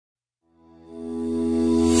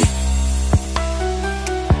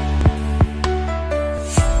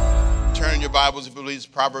Bibles, if you please,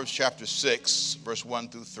 Proverbs chapter 6, verse 1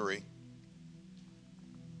 through 3.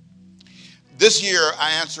 This year,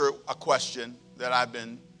 I answer a question that I've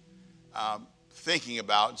been thinking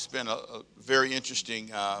about. It's been a very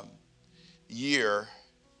interesting year.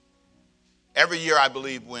 Every year, I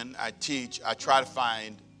believe, when I teach, I try to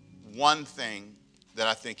find one thing that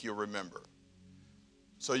I think you'll remember.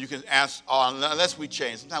 So you can ask, unless we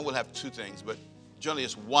change, sometimes we'll have two things, but generally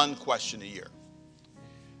it's one question a year.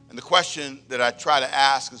 And the question that I try to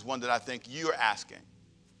ask is one that I think you're asking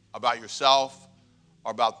about yourself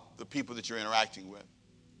or about the people that you're interacting with.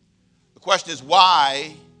 The question is,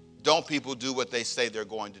 why don't people do what they say they're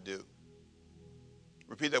going to do?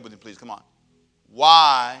 Repeat that with me, please. Come on.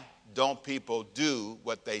 Why don't people do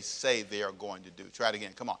what they say they are going to do? Try it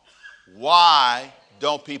again. Come on. Why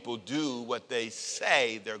don't people do what they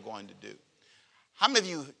say they're going to do? How many of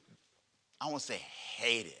you, I won't say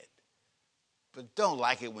hate it, but don't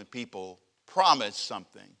like it when people promise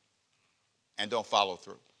something and don't follow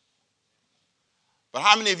through? But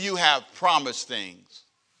how many of you have promised things?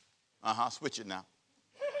 Switch it now.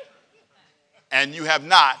 And you have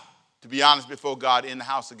not, to be honest, before God, in the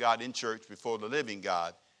house of God, in church, before the living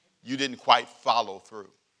God, you didn't quite follow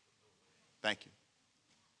through. Thank you.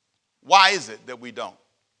 Why is it that we don't?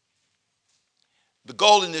 The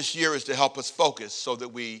goal in this year is to help us focus so that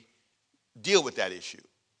we deal with that issue.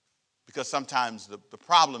 Because sometimes the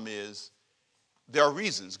problem is there are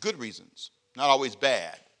reasons, good reasons, not always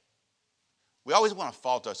bad. We always want to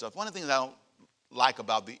fault ourselves. One of the things I don't like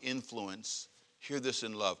about the influence, hear this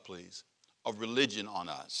in love, please, of religion on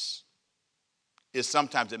us is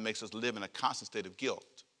sometimes it makes us live in a constant state of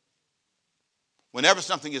guilt. Whenever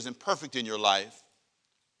something isn't perfect in your life,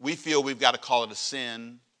 we feel we've got to call it a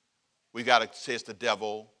sin, we've got to say it's the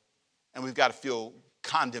devil, and we've got to feel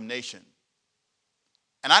condemnation.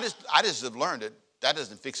 And I just have learned that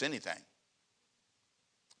doesn't fix anything.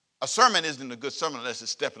 A sermon isn't a good sermon unless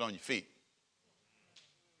it's stepping on your feet.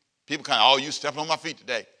 People kind of, you stepping on my feet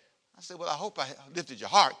today. I said, well, I hope I lifted your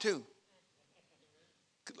heart too.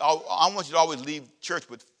 I want you to always leave church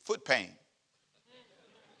with foot pain.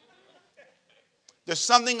 There's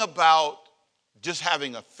something about just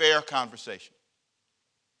having a fair conversation.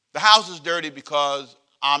 The house is dirty because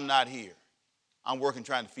I'm not here. I'm working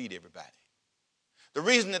trying to feed everybody. The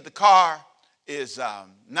reason that the car is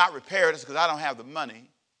not repaired is because I don't have the money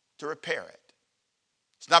to repair it.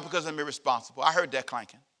 It's not because I'm irresponsible. I heard that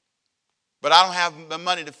clanking. But I don't have the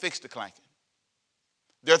money to fix the clanking.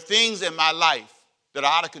 There are things in my life that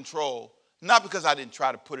are out of control, not because I didn't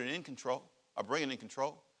try to put it in control or bring it in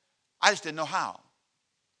control. I just didn't know how.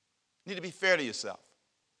 You need to be fair to yourself.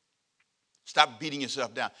 Stop beating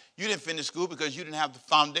yourself down. You didn't finish school because you didn't have the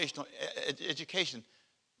foundational education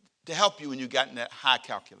to help you when you got in that high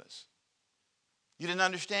calculus. You didn't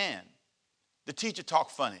understand. The teacher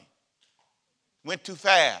talked funny, went too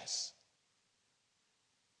fast.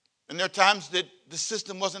 And there are times that the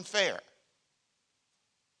system wasn't fair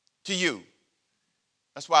to you.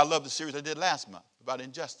 That's why I love the series I did last month about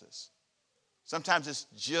injustice. Sometimes it's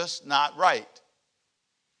just not right.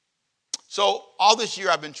 So all this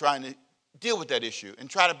year I've been trying to deal with that issue and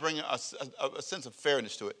try to bring a sense of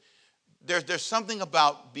fairness to it. There's something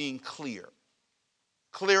about being clear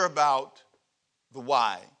about the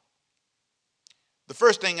why. The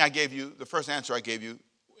first answer I gave you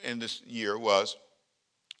in this year was,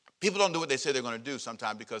 people don't do what they say they're going to do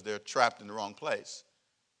sometimes because they're trapped in the wrong place.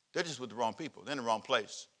 They're just with the wrong people. They're in the wrong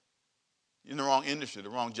place. In the wrong industry, the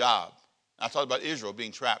wrong job. I talked about Israel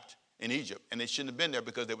being trapped in Egypt, and they shouldn't have been there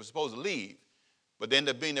because they were supposed to leave, but they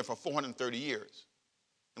ended up being there for 430 years.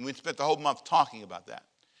 And we spent the whole month talking about that.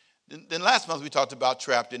 Then last month we talked about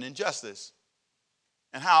trapped in injustice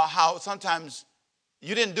and how sometimes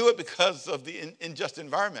you didn't do it because of the unjust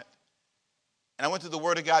environment. And I went to the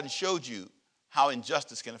Word of God and showed you how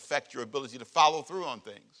injustice can affect your ability to follow through on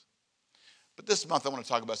things. But this month I want to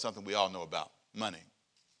talk about something we all know about, money.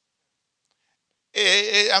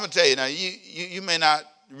 I'm going to tell you now, you may not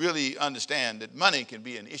really understand that money can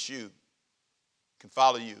be an issue, can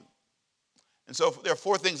follow you. And so there are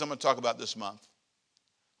four things I'm going to talk about this month.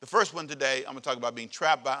 The first one today, I'm going to talk about being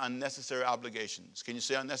trapped by unnecessary obligations. Can you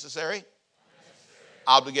say unnecessary?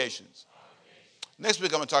 Obligations. Next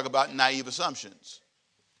week, I'm going to talk about naive assumptions.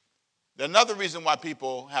 Another reason why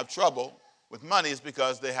people have trouble with money is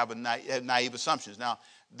because they have naive assumptions. Now,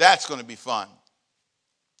 that's going to be fun.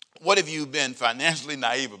 What have you been financially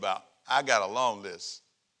naive about? I got a long list.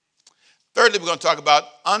 Thirdly, we're going to talk about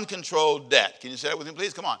uncontrolled debt. Can you say that with me,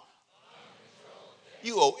 please? Come on.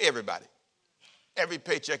 You owe everybody. Every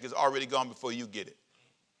paycheck is already gone before you get it.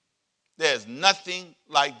 There's nothing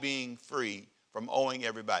like being free from owing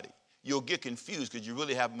everybody. you'll get confused because you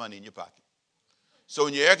really have money in your pocket. So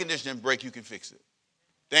when your air conditioning breaks, you can fix it.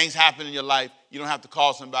 Things happen in your life, you don't have to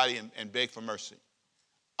call somebody and beg for mercy.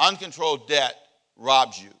 Uncontrolled debt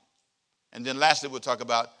robs you. And then lastly, we'll talk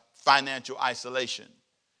about financial isolation.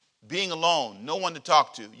 Being alone, no one to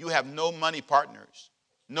talk to. You have no money partners.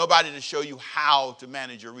 Nobody to show you how to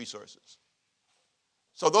manage your resources.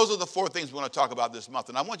 So those are the 4 things we want to talk about this month.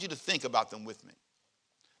 And I want you to think about them with me.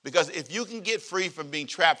 Because if you can get free from being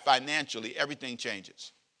trapped financially, everything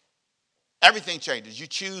changes. Everything changes. You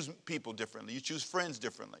choose people differently. You choose friends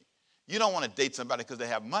differently. You don't want to date somebody because they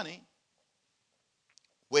have money.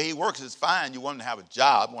 Where he works is fine. You want him to have a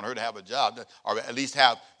job, want her to have a job, or at least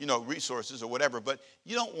have, resources or whatever. But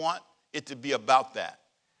you don't want it to be about that.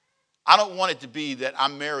 I don't want it to be that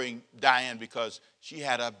I'm marrying Diane because she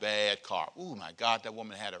had a bad car. Oh, my God, that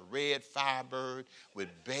woman had a red Firebird with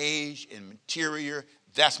beige interior.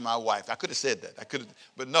 That's my wife. I could have said that.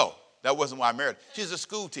 But no, that wasn't why I married her. She's a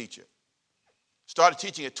school teacher. Started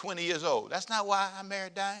teaching at 20 years old. That's not why I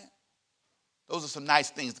married Diane. Those are some nice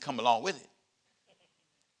things that come along with it.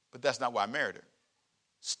 But that's not why I married her.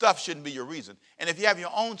 Stuff shouldn't be your reason. And if you have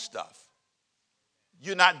your own stuff,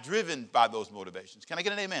 you're not driven by those motivations. Can I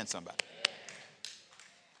get an amen, somebody?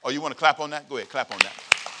 Oh, you want to clap on that? Go ahead, clap on that.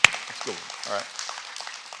 That's good. All right.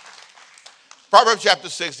 Proverbs chapter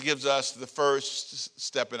 6 gives us the first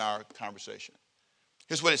step in our conversation.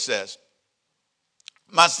 Here's what it says.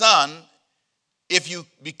 My son, if you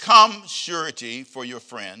become surety for your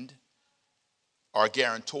friend, or a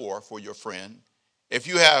guarantor for your friend, if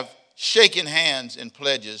you have shaken hands in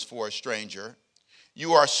pledges for a stranger,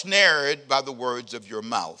 you are snared by the words of your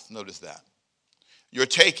mouth. Notice that. You're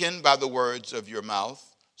taken by the words of your mouth.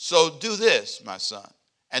 So do this, my son,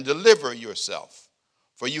 and deliver yourself.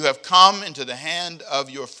 For you have come into the hand of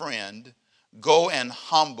your friend. Go and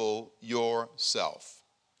humble yourself.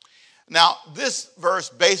 Now, this verse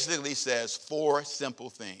basically says 4 simple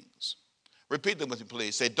things. Repeat them with me,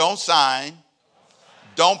 please. Say, don't sign,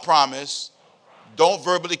 don't promise, don't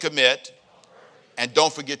verbally commit, and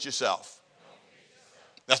don't forget yourself.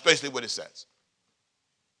 That's basically what it says.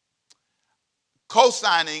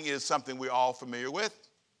 Co-signing is something we're all familiar with,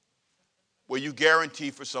 where you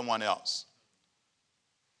guarantee for someone else.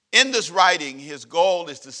 In this writing, his goal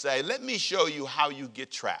is to say, let me show you how you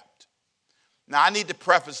get trapped. Now, I need to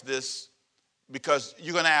preface this because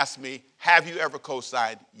you're going to ask me, have you ever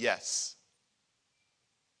co-signed? Yes.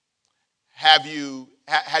 Have you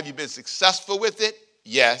been successful with it?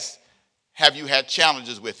 Yes. Have you had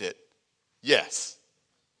challenges with it? Yes.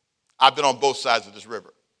 I've been on both sides of this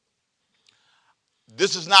river.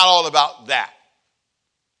 This is not all about that.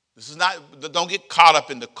 Don't get caught up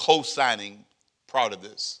in the co-signing part of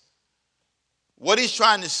this. What he's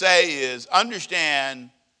trying to say is understand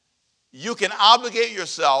you can obligate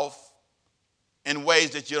yourself in ways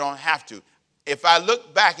that you don't have to. If I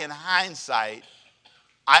look back in hindsight,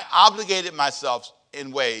 I obligated myself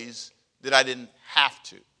in ways that I didn't have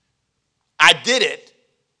to. I did it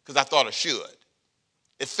because I thought I should.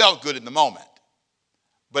 It felt good in the moment.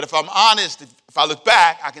 But if I'm honest, if I look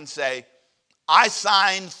back, I can say, I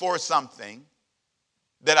signed for something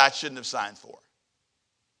that I shouldn't have signed for.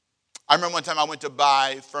 I remember one time I went to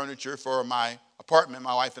buy furniture for my apartment.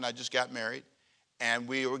 My wife and I just got married, and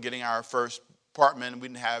we were getting our first apartment, and we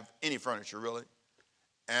didn't have any furniture, really.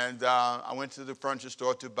 And I went to the furniture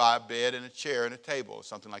store to buy a bed and a chair and a table, or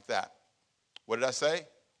something like that. What did I say?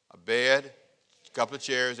 A bed, a couple of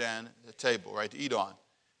chairs, and a table, right, to eat on.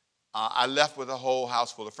 I left with a whole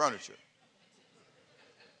house full of furniture.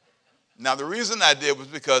 Now, the reason I did was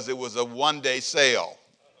because it was a one-day sale,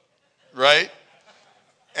 right?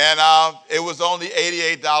 And it was only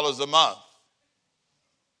 $88 a month.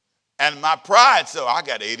 And my pride said, I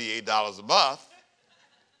got $88 a month.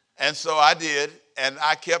 And so I did, and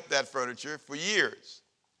I kept that furniture for years.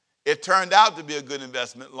 It turned out to be a good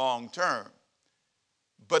investment long term.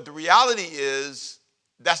 But the reality is,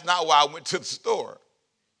 that's not why I went to the store.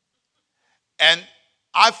 And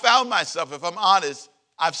I found myself, if I'm honest,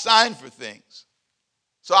 I've signed for things.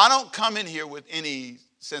 So I don't come in here with any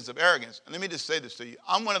sense of arrogance. And let me just say this to you.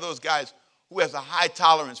 I'm one of those guys who has a high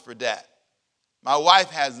tolerance for debt. My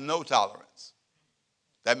wife has no tolerance.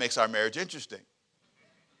 That makes our marriage interesting.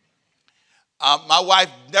 My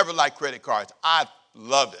wife never liked credit cards. I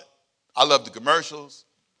loved it. I love the commercials.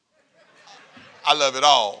 I love it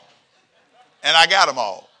all. And I got them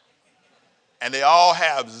all. And they all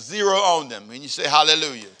have 0 on them. And you say,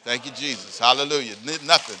 hallelujah. Thank you, Jesus. Hallelujah.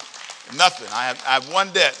 Nothing. I have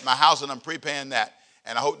one debt, my house, and I'm prepaying that.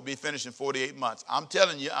 And I hope to be finished in 48 months. I'm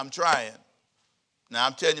telling you, I'm trying. Now,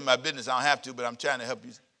 I'm telling you my business. I don't have to, but I'm trying to help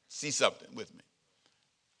you see something with me.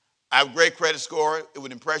 I have a great credit score. It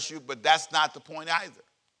would impress you, but that's not the point either.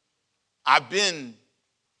 I've been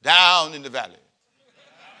down in the valley.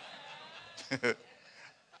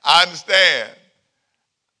 I understand.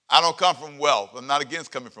 I don't come from wealth. I'm not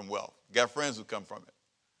against coming from wealth. Got friends who come from it.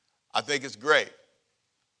 I think it's great.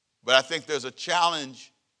 But I think there's a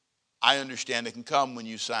challenge I understand that can come when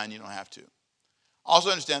you sign, you don't have to. I also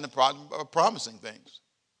understand the problem of promising things.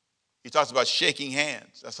 He talks about shaking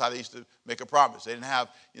hands. That's how they used to make a promise. They didn't have,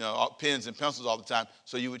 pens and pencils all the time,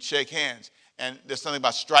 so you would shake hands. And there's something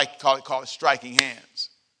about call it striking hands.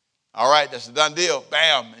 All right, that's a done deal.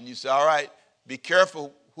 Bam. And you say, all right, be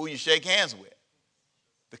careful who you shake hands with.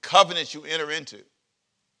 The covenants you enter into.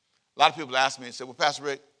 A lot of people ask me and say, well, Pastor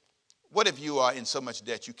Rick, what if you are in so much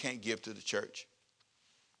debt you can't give to the church?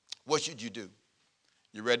 What should you do?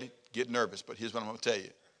 You ready? Get nervous, but here's what I'm going to tell you.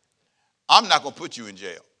 I'm not going to put you in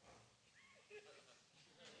jail.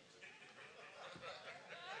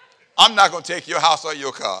 I'm not going to take your house or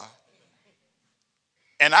your car.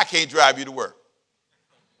 And I can't drive you to work.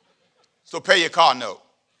 So pay your car note.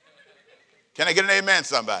 Can I get an amen,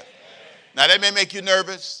 somebody? Now, that may make you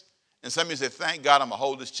nervous. And some of you say, thank God I'm going to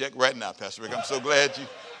hold this check right now, Pastor Rick. I'm so glad you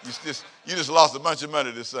just lost a bunch of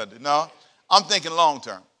money this Sunday. No, I'm thinking long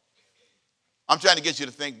term. I'm trying to get you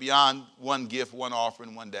to think beyond one gift, one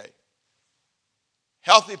offering, one day.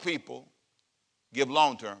 Healthy people give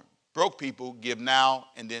long term. Broke people give now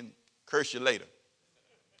and then curse you later.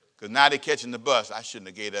 Because now they're catching the bus. I shouldn't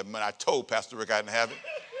have gave that money. I told Pastor Rick I didn't have it.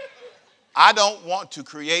 I don't want to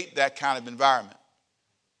create that kind of environment.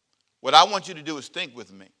 What I want you to do is think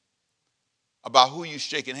with me about who you're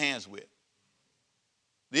shaking hands with.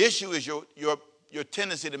 The issue is your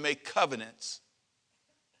tendency to make covenants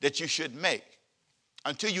that you should make.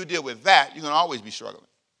 Until you deal with that, you're going to always be struggling.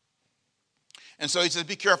 And so he says,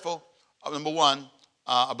 be careful, number one,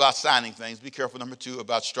 about signing things. Be careful, number two,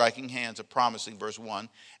 about striking hands or promising, verse 1.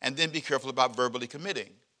 And then be careful about verbally committing.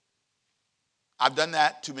 I've done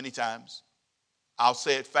that too many times. I'll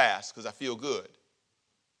say it fast because I feel good.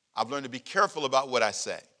 I've learned to be careful about what I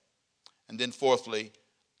say. And then fourthly,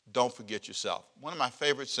 don't forget yourself. One of my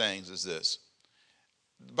favorite sayings is this.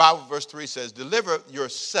 The Bible, verse 3 says, deliver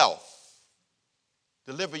yourself.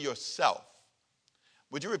 Deliver yourself.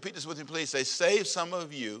 Would you repeat this with me, please? Say, save some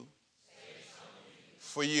of you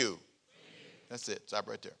for you. That's it. Stop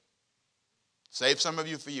right there. Save some of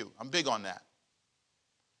you for you. I'm big on that.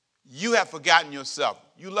 You have forgotten yourself.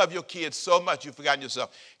 You love your kids so much you've forgotten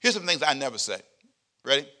yourself. Here's some things I never say.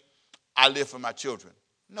 Ready? I live for my children.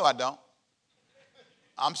 No, I don't.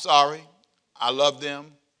 I'm sorry. I love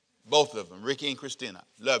them. Both of them, Ricky and Christina.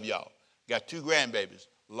 Love y'all. Got 2 grandbabies,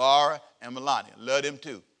 Laura and Melania. Love them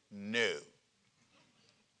too. No.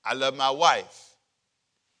 I love my wife.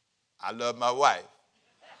 I love my wife.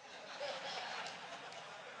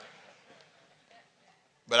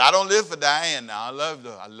 But I don't live for Diane now. I love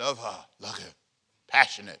her. Look at her.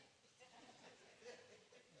 Passionate.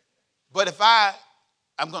 But if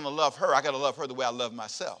I'm going to love her, I got to love her the way I love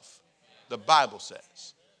myself. The Bible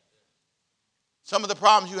says. Some of the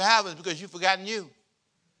problems you have is because you've forgotten you.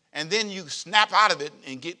 And then you snap out of it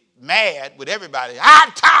and get mad with everybody.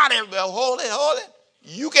 I'm tired of everybody. Hold it.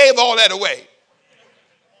 You gave all that away.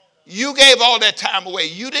 You gave all that time away.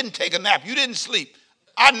 You didn't take a nap. You didn't sleep.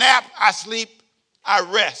 I nap, I sleep, I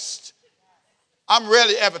rest. I'm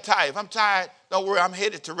rarely ever tired. If I'm tired, don't worry, I'm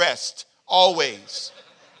headed to rest always.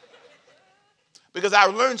 Because I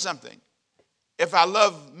learned something. If I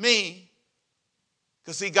love me,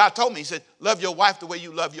 because see, God told me, he said, love your wife the way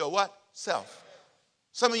you love your what? Self.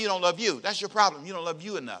 Some of you don't love you. That's your problem. You don't love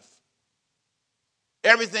you enough.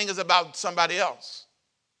 Everything is about somebody else.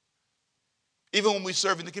 Even when we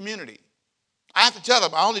serve in the community. I have to tell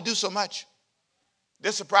them, I only do so much.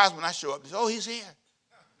 They're surprised when I show up. They say, oh, he's here.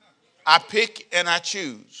 I pick and I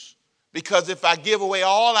choose. Because if I give away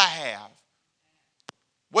all I have,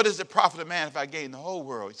 what does it profit a man if I gain the whole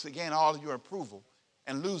world? It's to gain all of your approval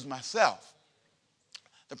and lose myself.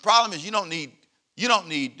 The problem is you don't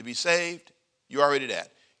need to be saved. You're already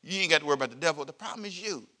that. You ain't got to worry about the devil. The problem is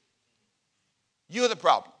you. You're the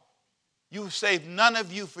problem. You've saved none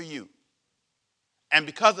of you for you. And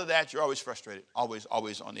because of that, you're always frustrated, always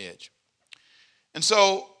on edge. And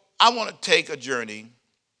so I want to take a journey,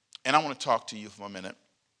 and I want to talk to you for a minute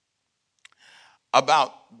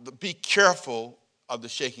about be careful of the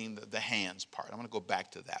shaking the hands part. I want to go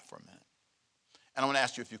back to that for a minute. And I want to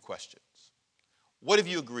ask you a few questions. What have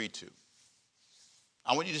you agreed to?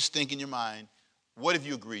 I want you to just think in your mind, what have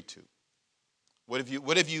you agreed to? What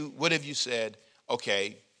have you said,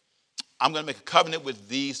 okay, I'm going to make a covenant with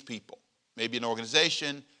these people. Maybe an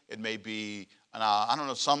organization, it may be and I don't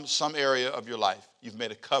know, some area of your life, you've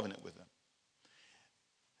made a covenant with them.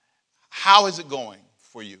 How is it going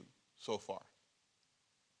for you so far?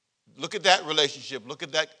 Look at that relationship, look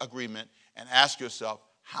at that agreement, and ask yourself,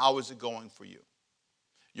 how is it going for you?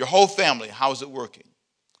 Your whole family, how is it working?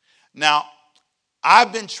 Now,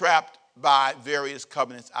 I've been trapped by various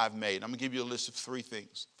covenants I've made. I'm going to give you a list of three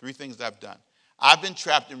things that I've done. I've been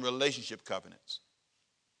trapped in relationship covenants.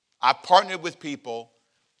 I've partnered with people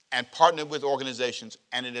and partnered with organizations,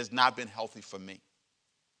 and it has not been healthy for me.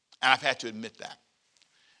 And I've had to admit that.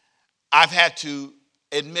 I've had to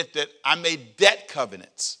admit that I made debt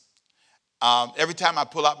covenants. Every time I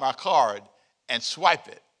pull out my card and swipe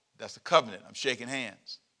it, that's a covenant. I'm shaking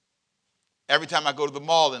hands. Every time I go to the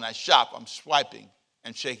mall and I shop, I'm swiping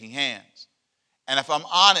and shaking hands. And if I'm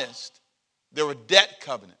honest, there were debt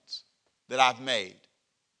covenants that I've made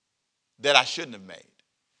that I shouldn't have made.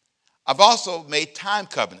 I've also made time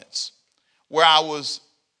covenants where I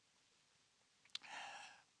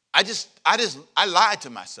lied to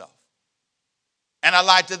myself. And I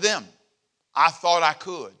lied to them. I thought I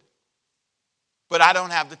could. But I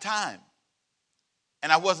don't have the time.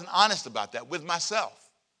 And I wasn't honest about that with myself.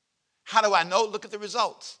 How do I know? Look at the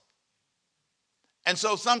results. And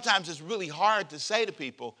so sometimes it's really hard to say to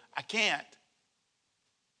people, I can't.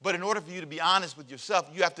 But in order for you to be honest with yourself,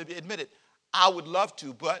 you have to admit it. I would love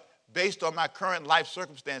to, but based on my current life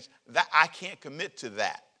circumstance, that I can't commit to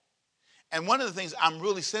that. And one of the things I'm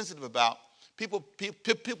really sensitive about, people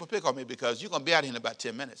pick on me because you're going to be out here in about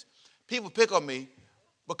 10 minutes. People pick on me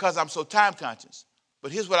because I'm so time conscious.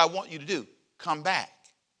 But here's what I want you to do. Come back.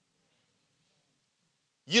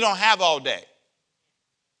 You don't have all day.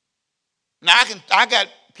 Now, I got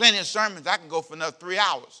plenty of sermons. I can go for another 3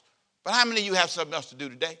 hours. But how many of you have something else to do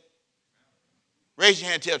today? Raise your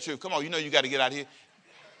hand and tell the truth. Come on, you know you got to get out of here.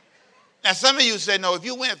 Now, some of you say, no, if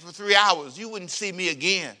you went for 3 hours, you wouldn't see me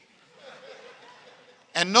again.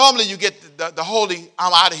 And normally you get the holy,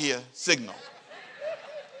 I'm out of here signal.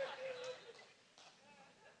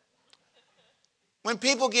 When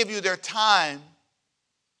people give you their time,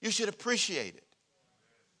 you should appreciate it.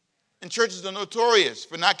 And churches are notorious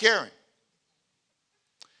for not caring.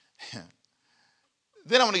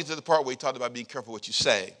 Then I want to get to the part where he talked about being careful what you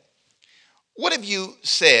say. What have you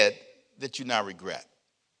said that you now regret?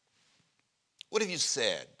 What have you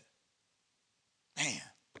said? Man,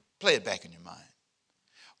 play it back in your mind.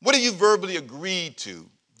 What have you verbally agreed to?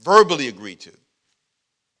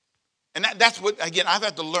 And that's what, again, I've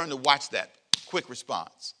had to learn to watch that quick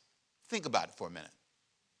response. Think about it for a minute.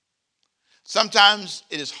 Sometimes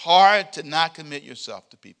it is hard to not commit yourself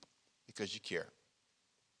to people because you care.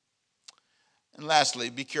 And lastly,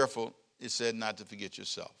 be careful, it said, not to forget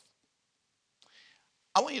yourself.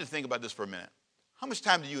 I want you to think about this for a minute. How much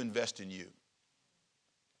time do you invest in you?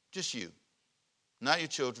 Just you. Not your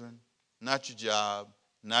children, not your job,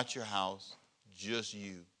 not your house, just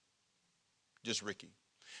you. Just Ricky.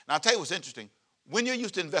 Now, I'll tell you what's interesting. When you're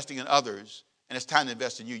used to investing in others and it's time to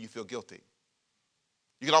invest in you, you feel guilty.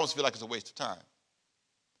 You can almost feel like it's a waste of time.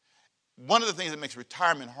 One of the things that makes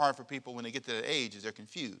retirement hard for people when they get to that age is they're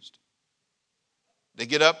confused. They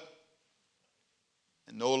get up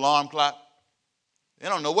and no alarm clock. They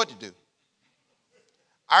don't know what to do.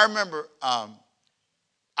 I remember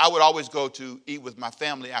I would always go to eat with my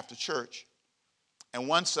family after church. And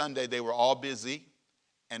one Sunday they were all busy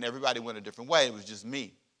and everybody went a different way. It was just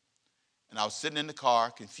me. And I was sitting in the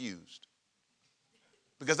car confused.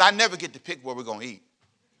 Because I never get to pick where we're going to eat.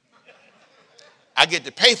 I get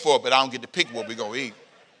to pay for it, but I don't get to pick where we're going to eat.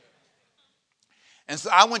 And so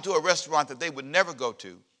I went to a restaurant that they would never go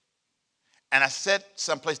to. And I sat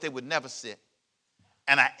someplace they would never sit.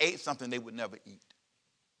 And I ate something they would never eat.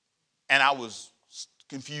 And I was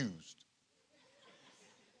confused.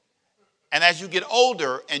 And as you get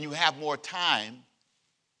older and you have more time,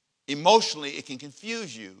 emotionally it can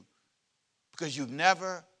confuse you because you've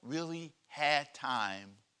never really had time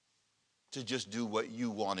to just do what you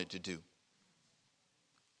wanted to do.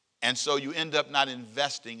 And so you end up not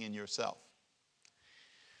investing in yourself.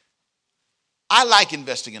 I like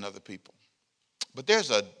investing in other people, but there's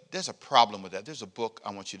a problem with that. There's a book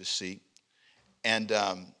I want you to see, and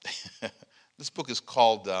this book is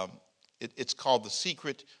called it's called The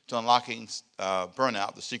Secret to Unlocking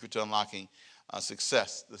Burnout: The Secret to Unlocking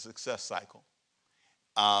Success, the Success Cycle.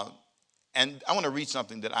 And I want to read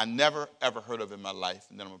something that I never ever heard of in my life,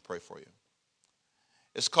 and then I'm going to pray for you.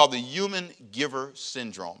 It's called the Human Giver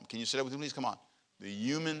Syndrome. Can you say that with me, please? Come on. The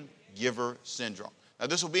Human Giver Syndrome. Now,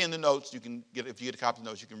 this will be in the notes. You can get, if you get a copy of the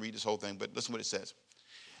notes, you can read this whole thing, but listen to what it says.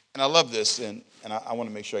 And I love this, and I want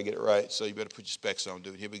to make sure I get it right, so you better put your specs on,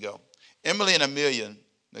 dude. Here we go. Emily and Amelia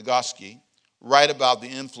Nagoski write about the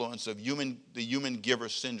influence of the human giver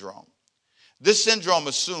syndrome. This syndrome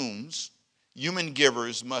assumes human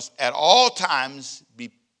givers must at all times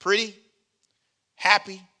be pretty,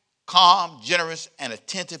 happy, calm, generous, and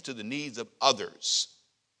attentive to the needs of others.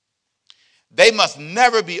 They must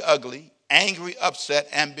never be ugly, angry, upset,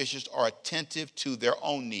 ambitious, or attentive to their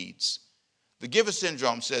own needs. The giver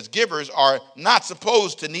syndrome says givers are not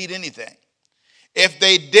supposed to need anything. If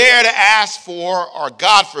they dare to ask for, or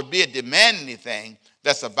God forbid, demand anything,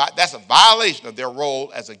 that's a violation of their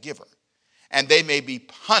role as a giver, and they may be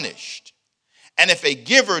punished. And if a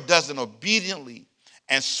giver doesn't obediently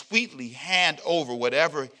and sweetly hand over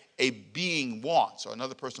whatever a being wants or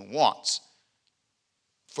another person wants,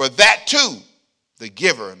 for that too, the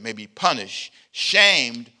giver may be punished,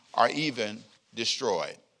 shamed, or even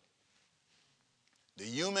destroyed. The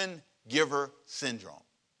human giver syndrome.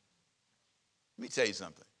 Let me tell you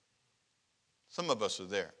something. Some of us are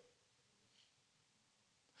there.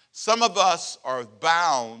 Some of us are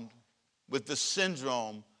bound with the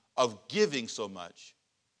syndrome of giving so much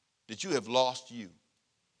that you have lost you.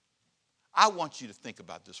 I want you to think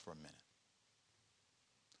about this for a minute.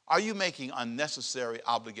 Are you making unnecessary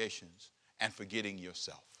obligations and forgetting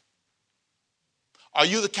yourself? Are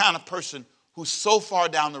you the kind of person who's so far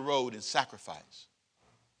down the road in sacrifice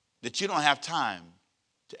that you don't have time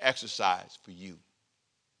to exercise for you?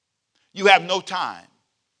 You have no time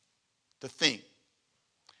to think.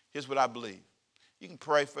 Here's what I believe. You can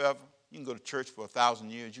pray forever. You can go to church for 1,000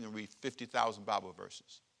 years. You can read 50,000 Bible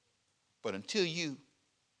verses. But until you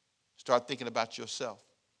start thinking about yourself,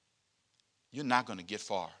 you're not going to get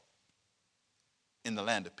far in the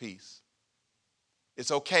land of peace.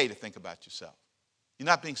 It's okay to think about yourself. You're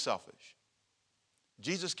not being selfish.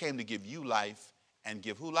 Jesus came to give you life and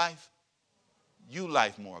give who life? You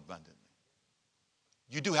life more abundantly.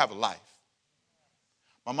 You do have a life.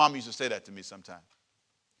 My mom used to say that to me sometimes.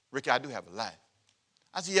 Ricky, I do have a life.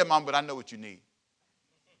 I said, yeah, Mom, but I know what you need.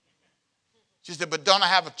 She said, but don't I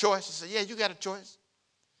have a choice? I said, yeah, you got a choice.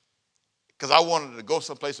 Because I wanted her to go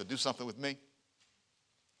someplace or do something with me.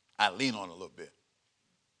 I lean on her a little bit.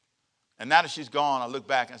 And now that she's gone, I look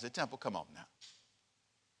back and I said, Temple, come on now.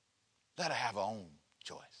 Let her have her own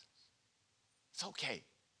choices. It's okay.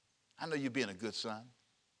 I know you're being a good son.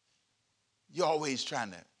 You're always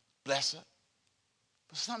trying to bless her.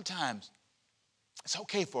 But sometimes it's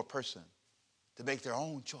okay for a person to make their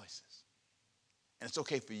own choices. And it's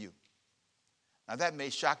okay for you. Now that may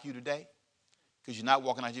shock you today because you're not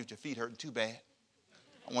walking out here with your feet hurting too bad.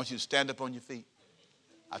 I want you to stand up on your feet.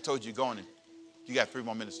 I told you you're going in. You got 3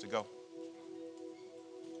 more minutes to go.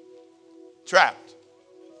 Trapped.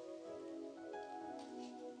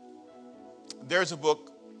 There's a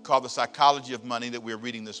book called The Psychology of Money that we're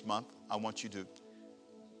reading this month. I want you to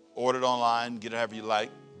order it online, get it however you like.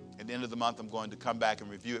 At the end of the month, I'm going to come back and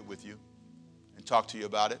review it with you and talk to you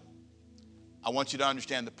about it. I want you to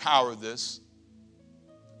understand the power of this,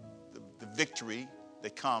 the victory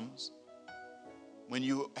that comes when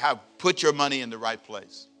you have put your money in the right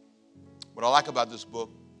place. What I like about this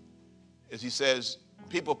book is he says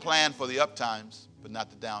people plan for the up times, but not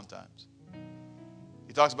the down times.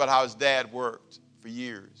 He talks about how his dad worked for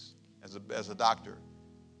years as a doctor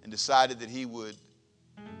and decided that he would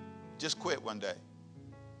just quit one day.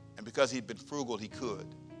 And because he'd been frugal, he could.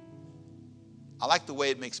 I like the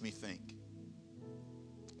way it makes me think.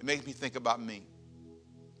 It makes me think about me.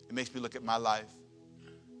 It makes me look at my life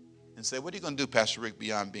and say, what are you going to do, Pastor Rick,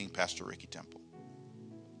 beyond being Pastor Ricky Temple?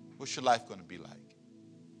 What's your life going to be like?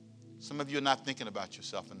 Some of you are not thinking about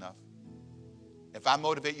yourself enough. If I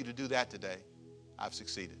motivate you to do that today, I've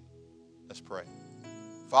succeeded. Let's pray.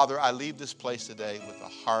 Father, I leave this place today with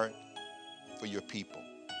a heart for your people.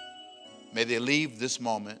 May they leave this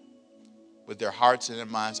moment with their hearts and their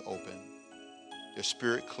minds open, their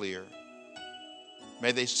spirit clear.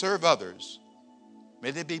 May they serve others.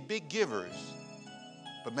 May they be big givers,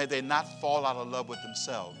 but may they not fall out of love with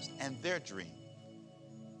themselves and their dream.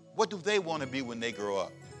 What do they want to be when they grow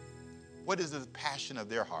up? What is the passion of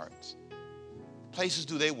their hearts? Places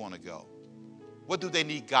do they want to go? What do they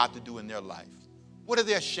need God to do in their life? What are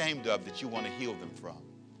they ashamed of that you want to heal them from?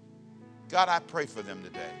 God, I pray for them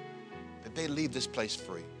today that they leave this place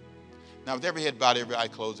free. Now, with every head bowed, every eye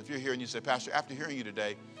closed, if you're here and you say, Pastor, after hearing you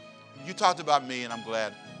today, you talked about me and I'm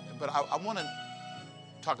glad, but I want to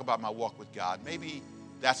talk about my walk with God. Maybe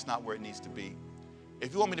that's not where it needs to be.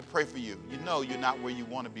 If you want me to pray for you, you know you're not where you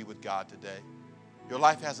want to be with God today. Your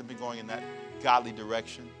life hasn't been going in that godly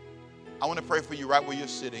direction. I want to pray for you right where you're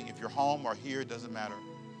sitting. If you're home or here, it doesn't matter.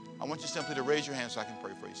 I want you simply to raise your hand so I can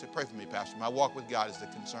pray for you. Say, pray for me, Pastor. My walk with God is the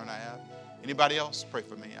concern I have. Anybody else? Pray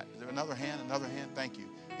for me. Is there another hand? Another hand? Thank you.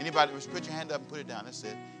 Anybody? Just put your hand up and put it down. That's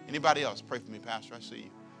it. Anybody else? Pray for me, Pastor. I see you.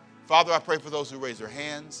 Father, I pray for those who raise their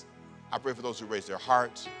hands. I pray for those who raise their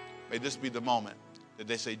hearts. May this be the moment that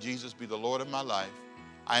they say, Jesus, be the Lord of my life.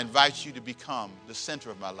 I invite you to become the center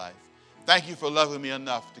of my life. Thank you for loving me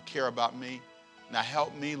enough to care about me. Now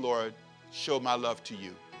help me, Lord, show my love to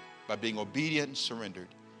you by being obedient and surrendered.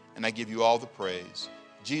 And I give you all the praise.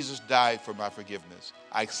 Jesus died for my forgiveness.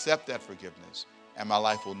 I accept that forgiveness, and my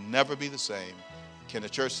life will never be the same. Can the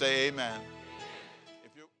church say amen?